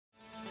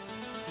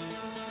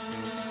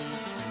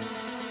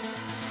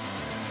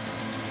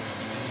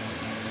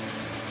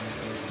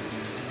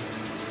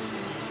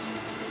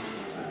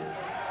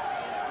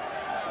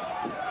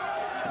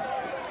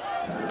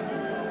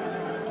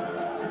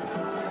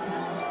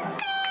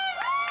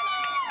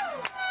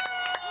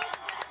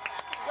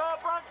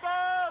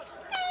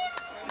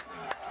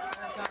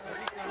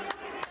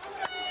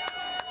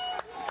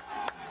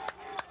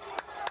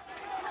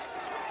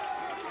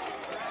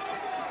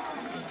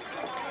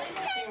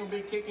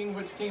kicking,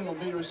 which team will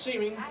be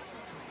receiving.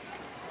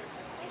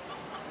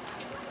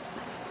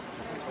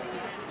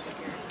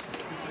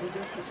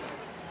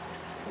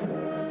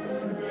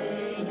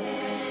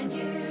 Can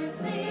you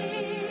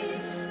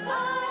see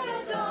by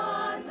the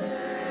dawn's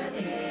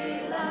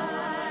early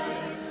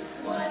light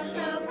what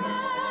so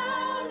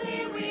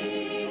proudly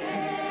we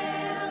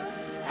hail,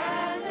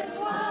 and the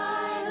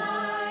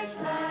twilight's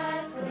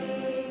last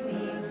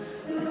gleaming,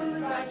 whose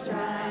bright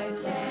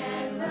stripes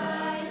and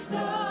bright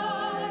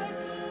stars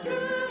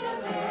through the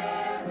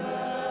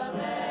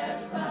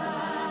perilous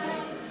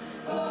fight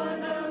o'er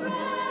the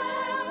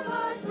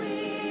ramparts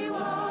we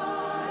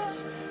watch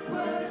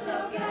were so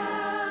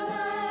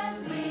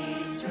gallantly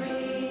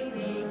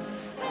streaming.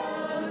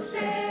 Oh,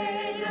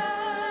 say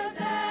does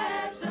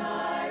that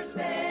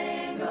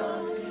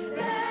star-spangled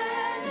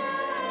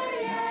banner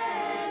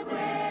yet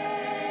wave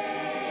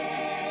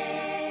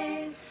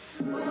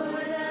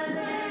o'er the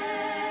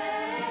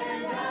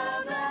land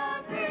of the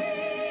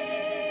free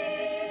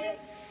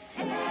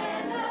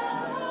and the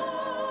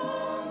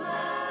home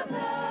of the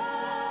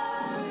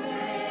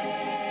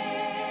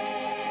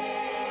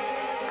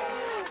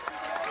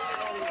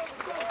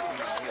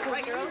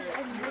Right, girls?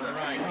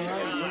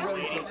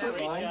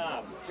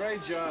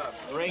 Great job.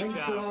 Great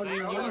job. Thank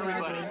you,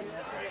 everybody.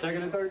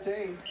 Second and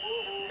 13.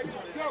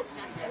 Go,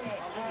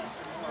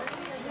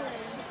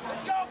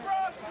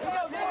 Brooks! Go,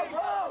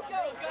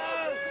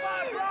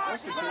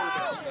 What's the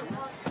quarterback?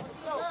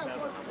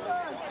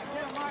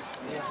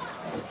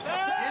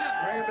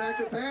 Bring it back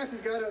to pass.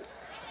 He's got it.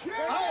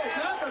 Oh,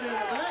 tackled in the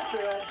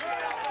backfield.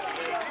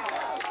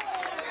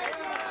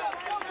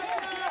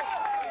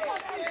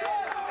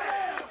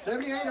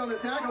 '78 on the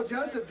tackle,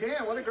 Joseph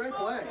Gann. What a great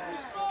play.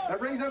 That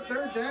brings up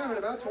third down at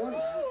about 20.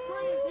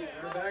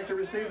 They're back to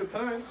receive the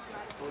punt.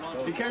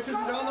 He catches it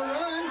on the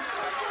run.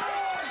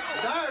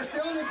 Dyer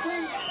still on his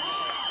feet.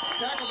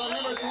 Tackled by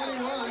number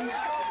 21.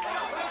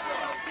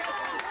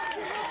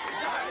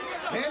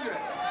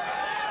 Hendrick.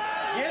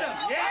 Get him.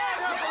 Yeah.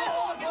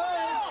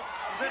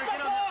 Better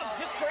get on.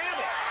 Just grab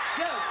it.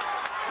 Go.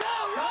 Go,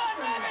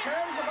 run.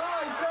 Carries the ball.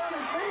 He's still on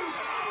his feet.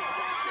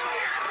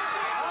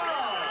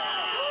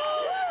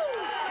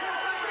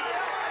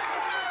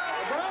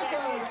 The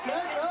Broncos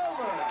take it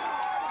over.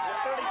 The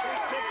 33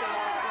 kicked him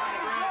off on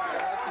the ground.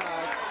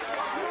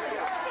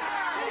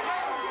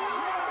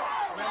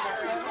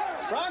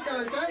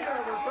 Broncos take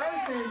over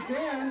first and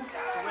 10.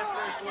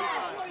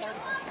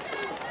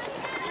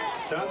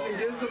 Thompson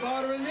gives the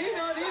ball to Nino.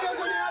 Nino's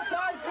on the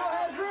outside, still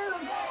has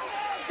room.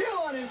 Still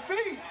on his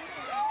feet.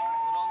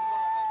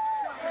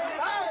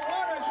 Oh,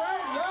 what a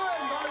great run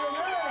by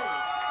Renee.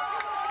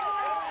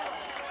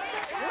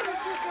 What is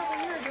this over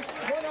here? Just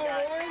 101?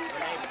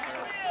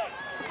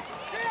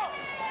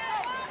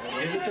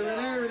 Gives it to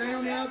Renee. Renee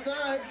on the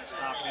outside.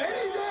 And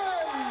he's in.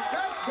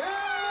 Touchdown.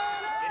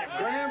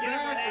 Graham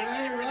back.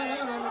 Renee right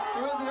out on it.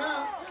 Throws it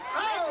out.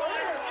 Oh,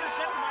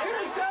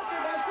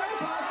 intercepted by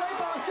Sapaw.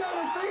 Sapaw still on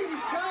his feet.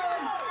 He's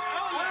going.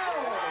 Oh,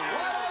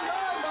 what a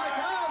run by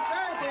Kyle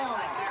Sapaw.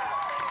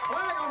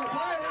 Flag on the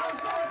play. We're going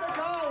to see what the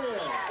call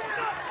is.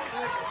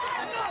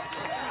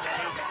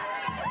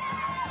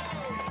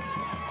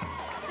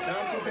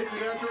 Thompson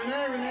pitches out to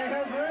Renee. Renee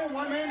has room.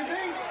 One man to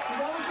beat. He's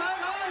on the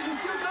sidelines. He's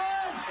too good.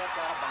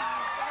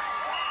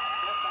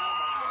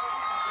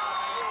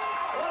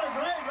 What a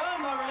great run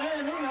by Renee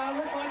and Nino.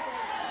 Looks like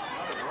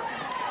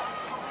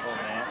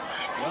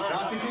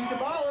Thompson keeps the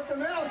ball up the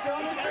middle. Still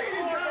on his feet.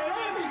 He's got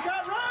room. He's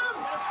got room.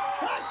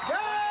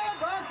 Touchdown,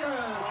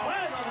 Broncos.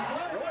 Flag on the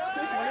play. Roll out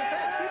this way.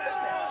 Pass. Who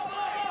said that?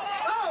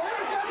 Oh,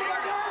 intercepted by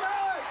Darren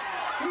Howard.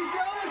 He's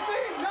still on his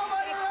feet.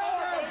 Nobody around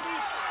him.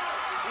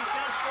 He's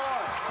going to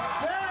score.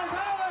 Darren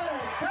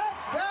Howard.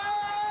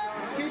 Touchdown.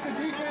 Let's keep the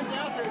defense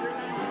out there.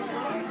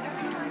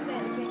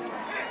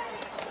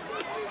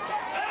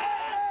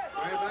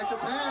 Right back to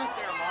pass.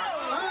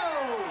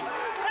 Oh.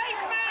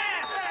 Face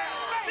mask.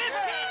 15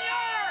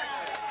 yards.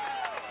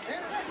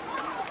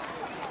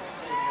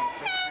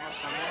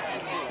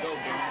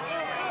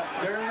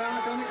 Darren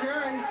Malik on the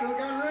carry. He's still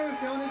got room.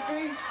 Still on his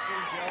feet.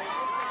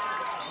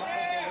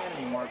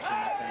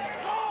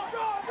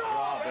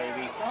 Draw,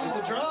 baby. It's a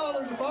draw.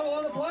 There's a fumble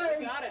on the play.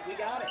 We got it.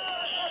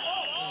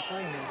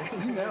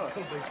 You know it.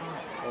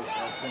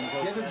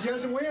 Gets it to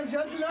Justin Williams.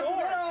 Justin up the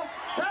middle.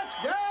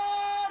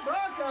 Touchdown,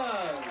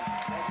 Broncos.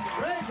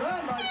 Great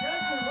run by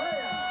Justin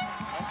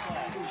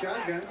Williams.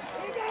 Shotgun.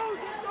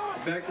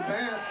 He's back to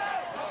pass.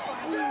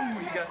 Ooh,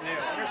 he got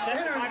nailed.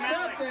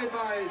 Intercepted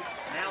by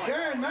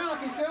Darren Malik.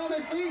 He's still on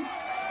his feet.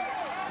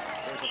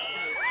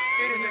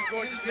 It is a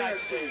gorgeous night.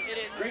 It's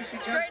great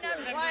night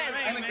for playing.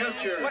 And the coach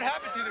here. What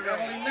happened to the rain?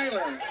 Emily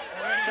Naylor.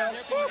 Chelsea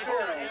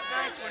Farrell.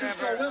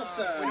 Cusco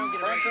Wilson.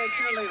 Bronco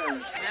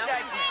cheerleaders.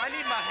 I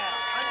need my hat.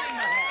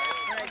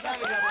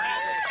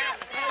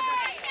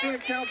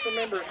 Student council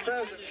members,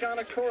 President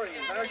Shauna Corey,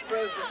 Vice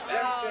President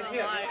Jessica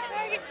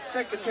Hitt,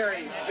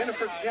 Secretary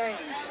Jennifer James.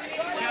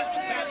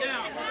 Pat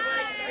down.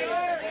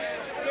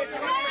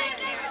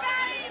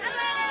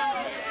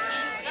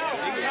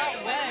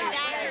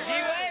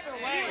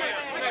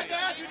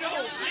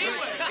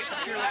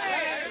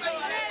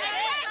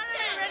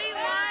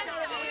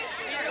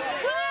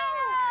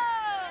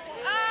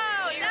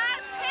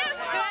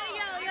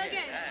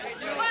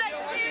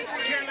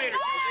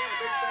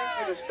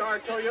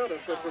 Toyota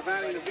for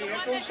providing the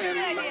vehicles,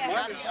 and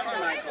Marcus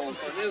Carmichael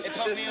for his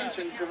assistance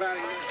in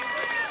providing it.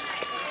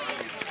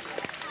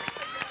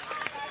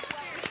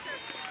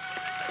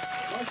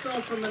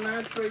 Also from the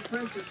 9th grade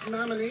Princess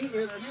nominee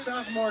is the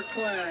sophomore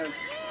class.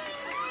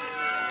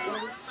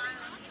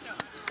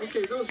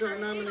 Okay, those are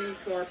nominees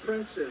for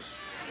Princess.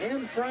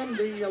 And from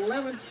the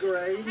 11th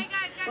grade,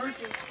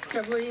 first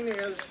Kathleen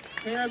is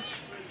parents.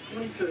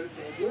 The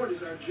Lord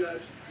is our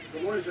judge. The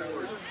Lord is our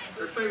Lord.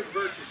 Her favorite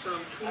verse is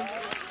Psalm 20.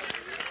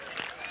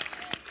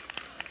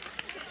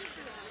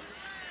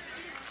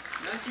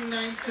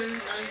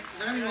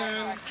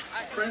 1999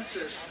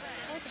 Princess.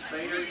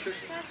 Merry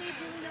Christmas.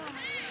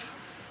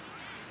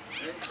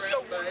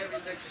 So by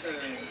Evan Dixon.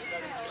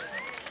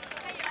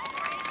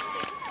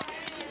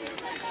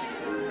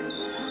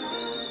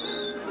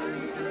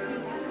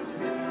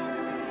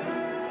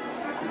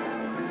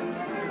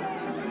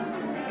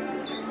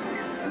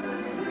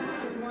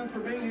 Everyone for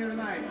being here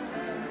tonight.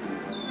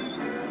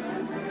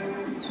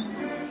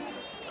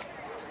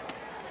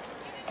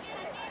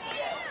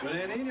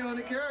 Benanino on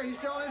the carry. He's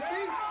still on his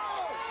feet.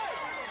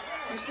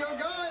 He's still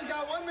going. He's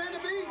got one man to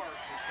beat.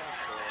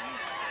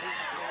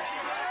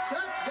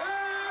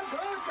 Touchdown,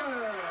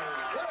 Broncos!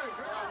 What a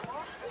grab!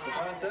 The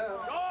punt's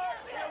up.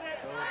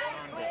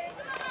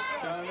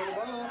 John with the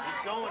ball. He's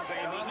going,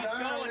 baby. John He's Dyer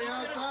going. on the He's going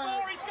to outside.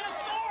 score. He's going to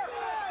score.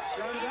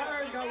 John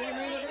Dyer's got one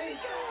man to beat.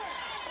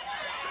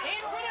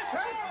 In for the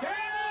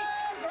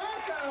Touchdown,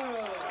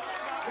 Broncos!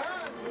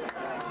 John,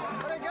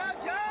 what a good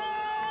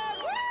job!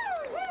 Woo!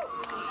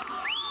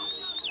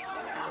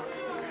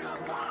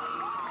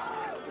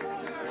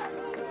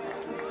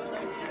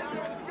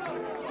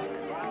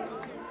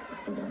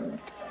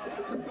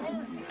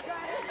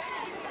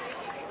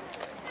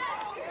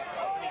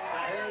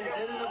 And he's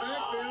hitting the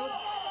backfield.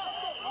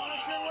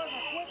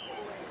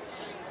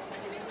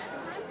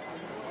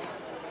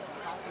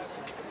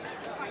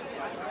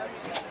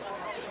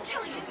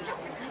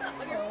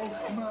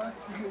 Oh my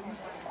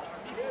goodness.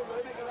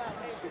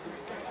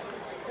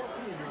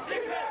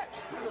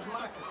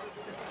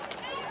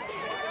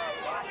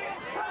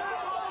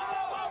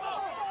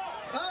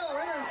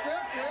 Oh,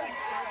 intercepted.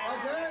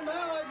 Darren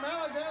Malik.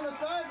 Malik down the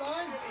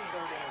sideline.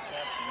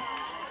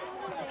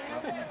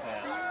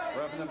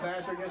 Roughing the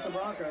passer against the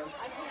Broncos.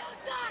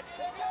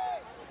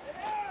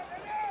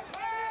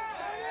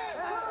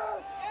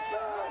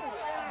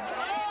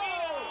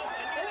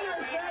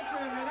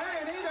 Interception.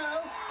 Renee Nito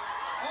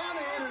on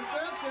the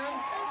interception.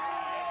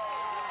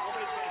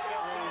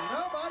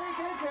 Nobody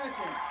can catch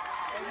him.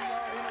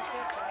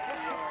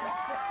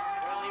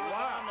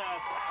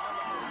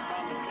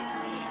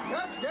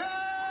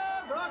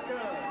 Touchdown,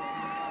 Broncos.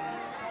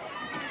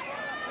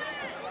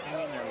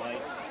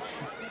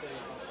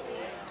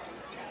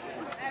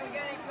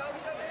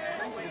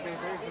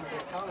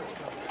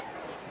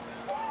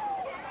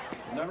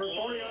 Number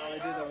 40. They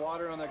did the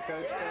water on the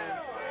coach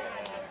stand.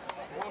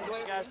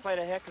 You guys played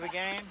a heck of a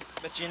game,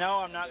 but you know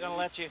I'm not going to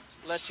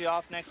let you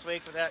off next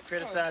week without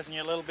criticizing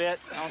you a little bit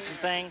on some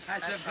things.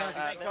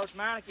 Coach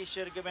Meineke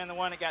should have been the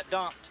one that got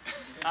dumped.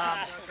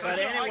 But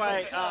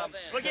anyway,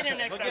 We'll get him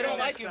next time.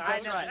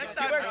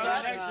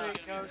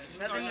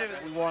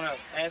 We want to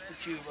ask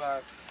that you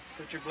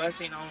put your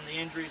blessing on the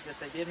injuries that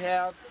they did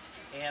have,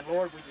 and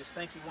Lord, we just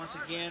thank you once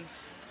again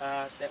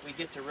that we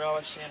get to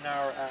relish in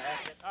our.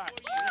 All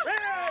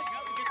right.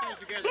 Get those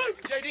together.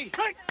 JD.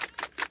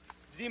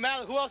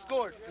 Z-Malik, who else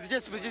scored? Was it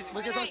just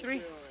those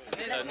three?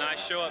 A nice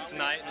show up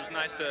tonight, and it's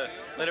nice to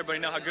let everybody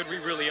know how good we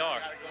really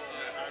are.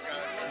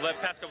 The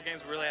past couple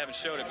games we really haven't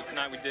showed it, but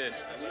tonight we did.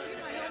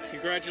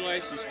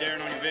 Congratulations,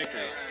 Darren, on your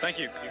victory. Thank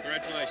you.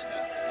 Congratulations.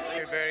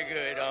 You're very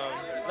good.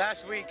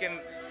 Last week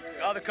and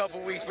the other couple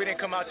weeks we didn't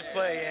come out to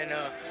play, and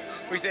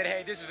we said,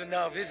 hey, this is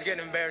enough. This is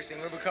getting embarrassing.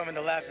 We're becoming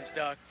the laughing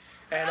stock.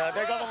 And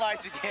there go the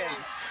lights again.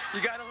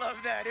 You gotta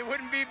love that. It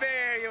wouldn't be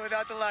Bay Area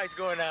without the lights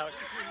going out.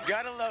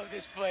 Gotta love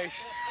this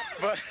place.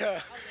 But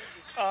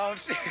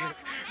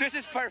this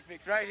is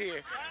perfect right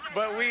here.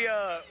 But we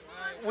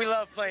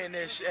love playing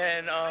this,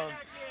 and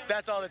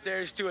that's all that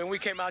there is to it. And we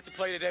came out to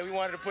play today. We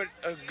wanted to put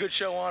a good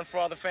show on for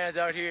all the fans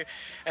out here,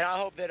 and I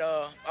hope that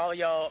all of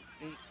y'all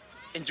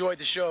enjoyed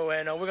the show.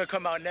 And we're gonna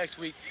come out next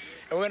week,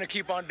 and we're gonna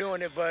keep on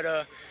doing it.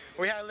 But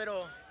we had a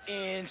little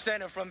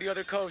incentive from the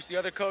other coach. The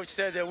other coach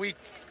said that we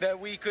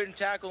couldn't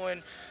tackle,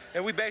 and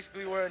we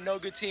basically were a no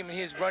good team, and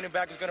his running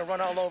back was going to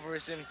run all over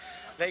us, and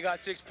they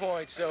got 6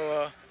 points.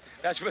 So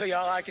that's really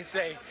all I can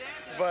say.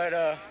 But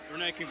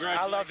Renee,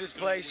 congratulations. I love this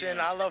place, and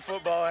I love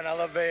football, and I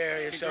love Bay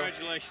Area.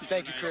 Congratulations. So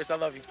thank you, Chris. I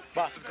love you.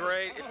 Bye. It's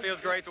great. It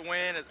feels great to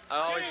win. It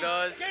always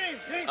does.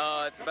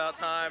 It's about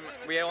time.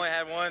 We only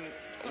had one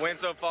win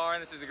so far,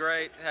 and this is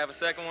great to have a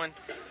second one.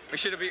 We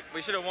should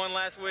have won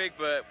last week,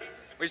 but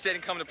we just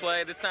didn't come to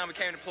play. This time we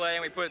came to play,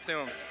 and we put it to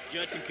them.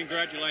 Judson,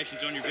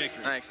 congratulations on your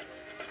victory. Thanks.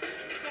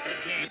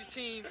 A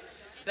team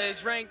that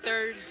is ranked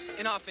 3rd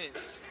in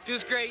offense.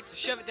 Feels great to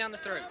shove it down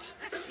their throats.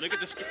 Look at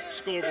the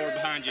scoreboard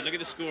behind you. Look at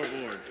the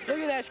scoreboard. Look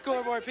at that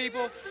scoreboard,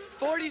 people.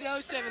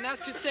 40-07.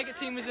 That's because second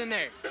team was in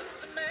there.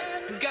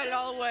 We've got it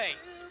all away.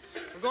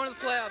 We're going to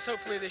the playoffs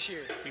hopefully this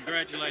year.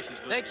 Congratulations,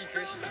 buddy. Thank you,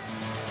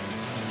 Chris.